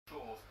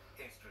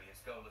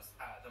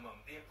the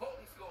moment. The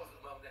important scores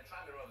at the moment, then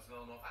Tranmere Rovers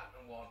 0,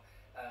 Northampton 1.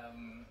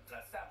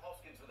 Sam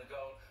Hoskins with a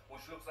goal,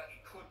 which looks like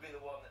it could be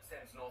the one that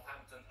sends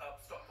Northampton up.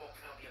 Stockport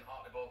County and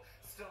Hartlepool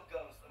still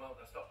goals at the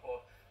moment.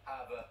 Stockport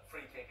have a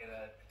free kick in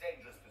a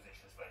dangerous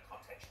position. It's a very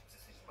contentious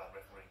decision by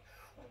the referee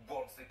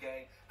once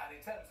again. And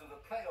in terms of the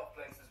playoff